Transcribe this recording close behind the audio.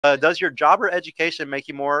Does your job or education make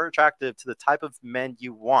you more attractive to the type of men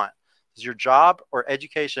you want? Does your job or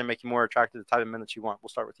education make you more attractive to the type of men that you want? We'll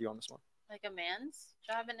start with you on this one. Like a man's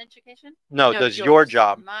job and education? No, does your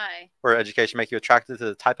job or education make you attractive to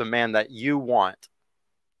the type of man that you want?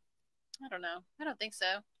 I don't know. I don't think so.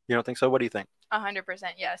 You don't think so? What do you think? 100%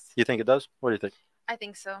 yes. You think it does? What do you think? I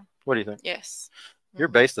think so. What do you think? Yes. You're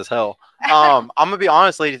based as hell. I'm gonna be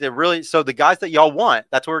honest, ladies. It really, so the guys that y'all want,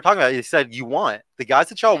 that's what we're talking about. You said you want the guys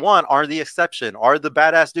that y'all want are the exception, are the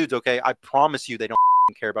badass dudes. Okay, I promise you, they don't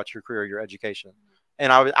care about your career, or your education.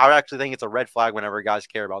 And I would actually think it's a red flag whenever guys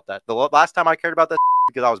care about that. The last time I cared about that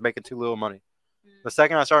because I was making too little money. The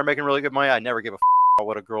second I started making really good money, I never gave a about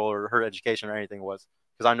what a girl or her education or anything was,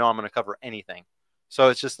 because I know I'm gonna cover anything. So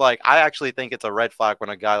it's just like, I actually think it's a red flag when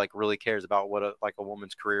a guy like really cares about what a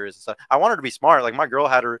woman's career is and stuff. I want her to be smart. Like my girl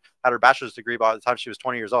had her bachelor's degree by the time she was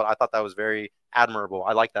 20 years old. I thought that was very admirable.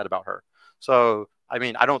 I like that about her. So I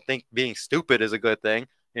mean, I don't think being stupid is a good thing.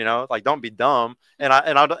 You know, like don't be dumb. And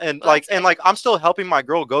I'm still helping my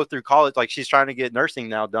girl go through college. Like she's trying to get nursing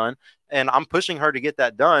now done, and I'm pushing her to get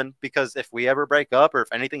that done because if we ever break up or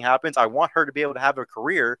if anything happens, I want her to be able to have a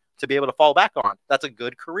career to be able to fall back on. That's a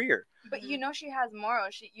good career. But you know she has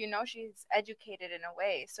morals. She's educated in a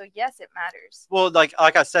way. So yes, it matters. Well, like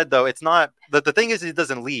I said though, it's not the thing is it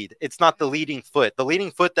doesn't lead. It's not the leading foot. The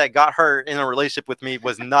leading foot that got her in a relationship with me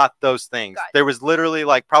was not those things. There was literally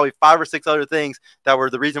like probably 5 or 6 other things that were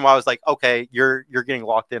the reason why I was like, okay, you're getting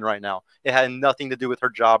locked in right now. It had nothing to do with her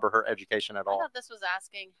job or her education at all. I thought this was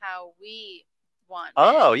asking how we want.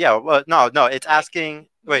 Oh yeah, well, no, it's like asking.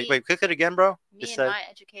 Wait, click it again, bro. Me and my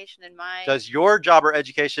education and my. Does your job or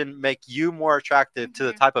education make you more attractive to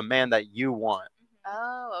the type of man that you want?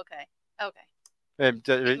 Oh, okay.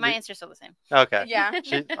 My answer's still the same. Okay. Yeah.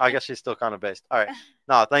 I guess she's still kind of based. All right.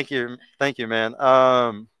 No, thank you, man.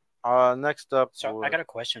 Next up. So I got a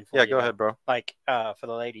question for you. Yeah, go ahead, bro. Like, for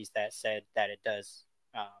the ladies that said that it does,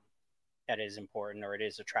 that is important or it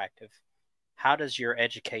is attractive. How does your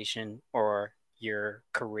education or your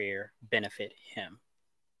career benefit him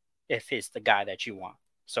if it's the guy that you want?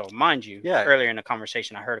 So mind you, earlier in the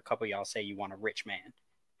conversation, I heard a couple of y'all say you want a rich man.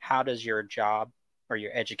 How does your job or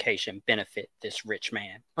your education benefit this rich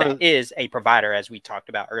man that is a provider, as we talked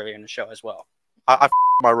about earlier in the show as well? I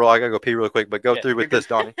my role. I gotta go pee real quick, but go through with this,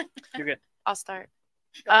 Donnie. You're good. I'll start.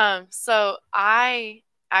 So I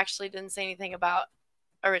actually didn't say anything about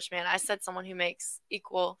a rich man. I said someone who makes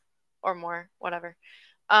equal or more, whatever.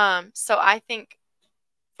 So I think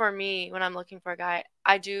for me, when I'm looking for a guy,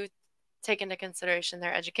 I do take into consideration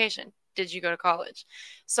their education. Did you go to college?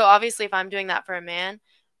 So obviously, if I'm doing that for a man,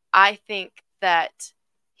 I think that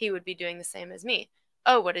he would be doing the same as me.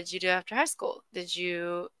 Oh, what did you do after high school? Did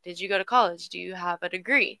you go to college? Do you have a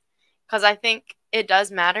degree? Because I think it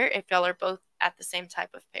does matter if y'all are both at the same type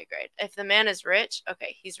of pay grade. If the man is rich,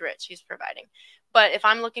 okay, he's rich, he's providing. But if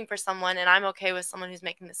I'm looking for someone and I'm okay with someone who's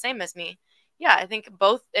making the same as me, yeah, I think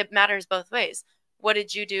it matters both ways. What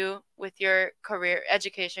did you do with your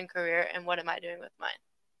education career, and what am I doing with mine?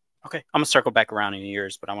 Okay, I'm going to circle back around in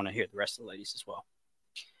yours, but I want to hear the rest of the ladies as well.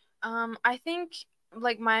 I think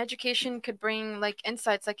like my education could bring like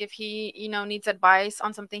insights, like if he, needs advice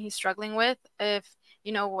on something he's struggling with, if,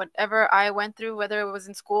 whatever I went through, whether it was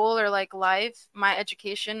in school or like life, my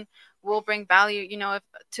education will bring value, if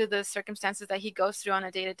to the circumstances that he goes through on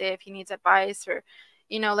a day-to-day, if he needs advice or,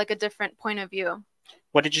 like a different point of view.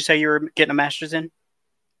 What did you say you were getting a master's in?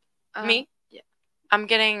 Me? Yeah. I'm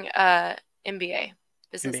getting MBA,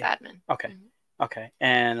 business admin. Okay. Mm-hmm. Okay.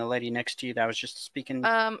 And the lady next to you that was just speaking?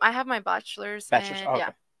 I have my bachelor's. Bachelor's, and, okay.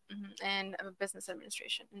 Yeah. And business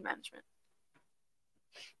administration and management.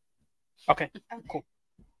 Okay, cool.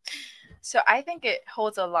 So I think it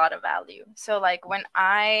holds a lot of value. So like when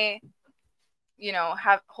I,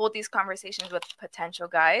 hold these conversations with potential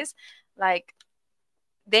guys, like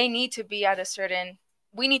we need to be at a certain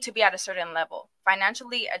level,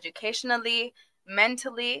 financially, educationally,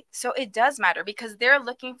 mentally. So it does matter because they're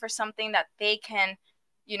looking for something that they can,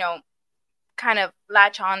 kind of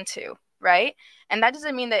latch on to, right? And that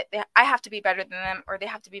doesn't mean that I have to be better than them or they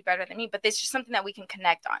have to be better than me, but it's just something that we can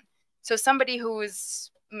connect on. So somebody who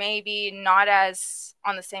is maybe not as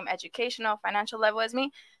on the same educational, financial level as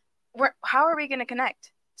me, how are we going to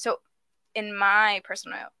connect? So in my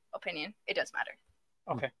personal opinion, it does matter.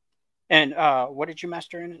 Okay. And what did you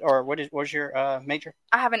master in, or what was your major?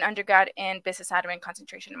 I have an undergrad in business admin,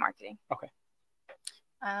 concentration in marketing. Okay.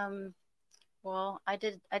 Well,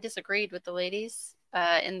 I disagreed with the ladies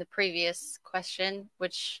in the previous question,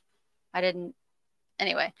 which I didn't.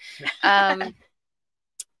 Anyway,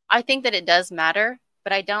 I think that it does matter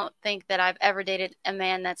but I don't think that I've ever dated a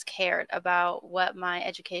man that's cared about what my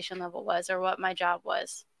education level was or what my job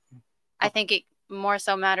was. I think it more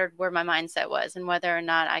so mattered where my mindset was and whether or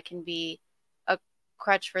not I can be a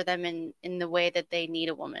crutch for them in the way that they need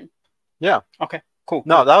a woman. Yeah. Okay. Cool.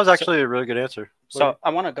 No, cool. that was actually a really good answer. So I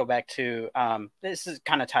want to go back to this is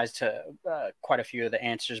kind of ties to quite a few of the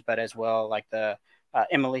answers, but as well like the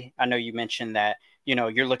Emily, I know you mentioned that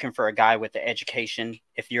you're looking for a guy with the education.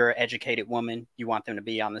 If you're an educated woman, you want them to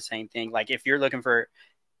be on the same thing. Like if you're looking for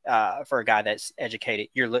a guy that's educated,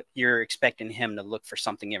 you're expecting him to look for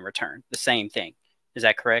something in return, the same thing. Is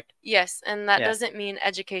that correct? Yes, and that Yeah. doesn't mean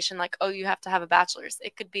education like, oh, you have to have a bachelor's.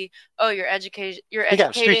 It could be, oh, you're educated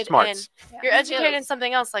street in smarts. you're educated in Skills.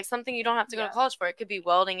 something else, like something you don't have to go to Yeah. college for. It could be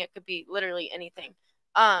welding, it could be literally anything.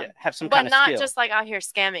 Yeah, have some But kind of not skill. just like out here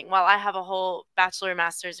scamming while I have a whole bachelor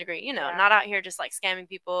master's degree, Yeah. not out here just like scamming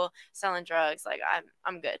people, selling drugs. Like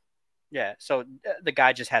I'm good. Yeah. So the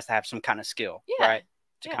guy just has to have some kind of skill, Yeah. right?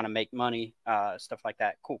 To Yeah. kind of make money, stuff like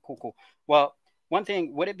that. Cool. Well, one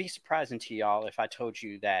thing, would it be surprising to y'all if I told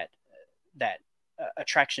you that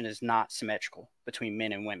attraction is not symmetrical between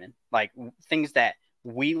men and women? Like things that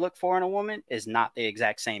we look for in a woman is not the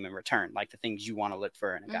exact same in return. Like the things you want to look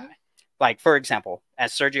for in a guy. Mhm. Like for example,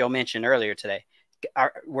 as Sergio mentioned earlier today,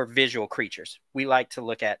 we're visual creatures. We like to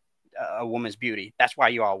look at a woman's beauty. That's why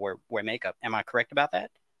you all wear makeup. Am I correct about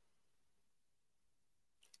that?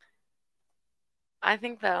 I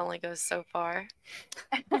think that only goes so far.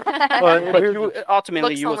 Well, But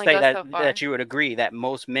ultimately, Looks you will only say goes that so far. that you would agree that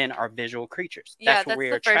most men are visual creatures. Yeah, That's what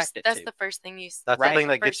we're the first. attracted That's to. the first thing That's Right. the thing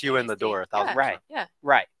that first gets you thing in the see. door. 1,000%. Yeah. Right. Yeah.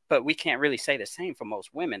 Right. But we can't really say the same for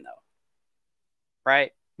most women, though.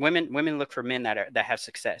 Right? Women look for men that have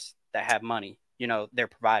success, that have money. They're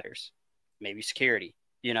providers, maybe security.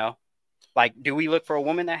 Like, do we look for a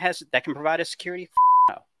woman that can provide us security?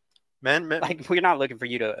 No. Men, Like, we're not looking for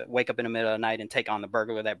you to wake up in the middle of the night and take on the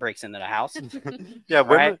burglar that breaks into the house. yeah,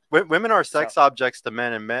 Right? women are sex So- objects to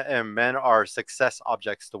men, and men are success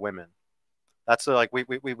objects to women. That's like we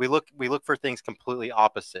look for things completely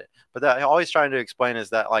opposite. But that always trying to explain is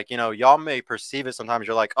that like y'all may perceive it sometimes.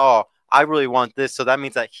 You're like, oh, I really want this, so that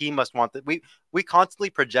means that he must want that. We constantly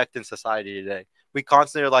project in society today. We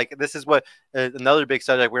constantly are like, this is what another big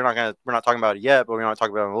subject. We're not talking about it yet, but we're going to talk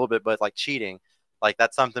about it in a little bit. But like cheating, like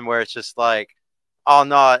that's something where it's just like, oh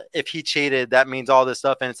no, if he cheated, that means all this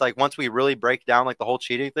stuff. And it's like once we really break down like the whole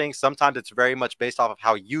cheating thing, sometimes it's very much based off of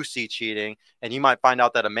how you see cheating, and you might find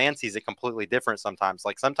out that a man sees it completely different sometimes.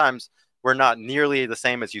 Like sometimes we're not nearly the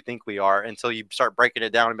same as you think we are until you start breaking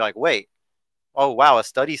it down and be like, wait, oh wow, a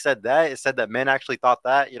study said that. It said that men actually thought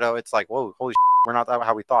that. It's like, whoa, holy shit, we're not that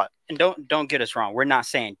how we thought. And don't get us wrong. We're not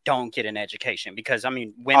saying don't get an education, because I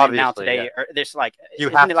mean women now Obviously, today there's like You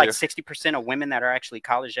isn't have it like to. 60% 60% of women that are actually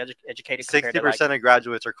college educated compared to like, of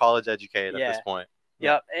graduates are college educated at Yeah. this point.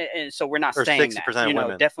 Yep. And so we're not Or saying 60% that. of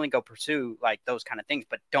women. Definitely go pursue like those kind of things,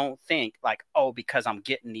 but don't think like, oh, because I'm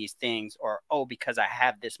getting these things, or oh, because I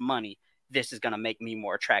have this money, this is gonna make me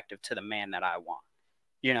more attractive to the man that I want.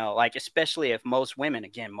 Like especially if most women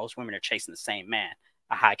are chasing the same man,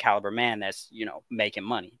 a high caliber man that's making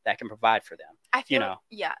money that can provide for them. I feel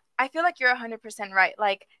I feel like you're 100% right.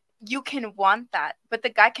 Like you can want that, but the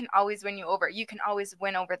guy can always win you over. You can always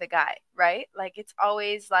win over the guy, right? Like it's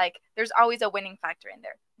always like there's always a winning factor in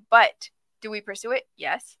there. But do we pursue it?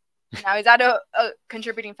 Yes. Now is that a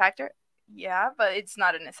contributing factor? Yeah, but it's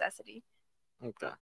not a necessity. Okay.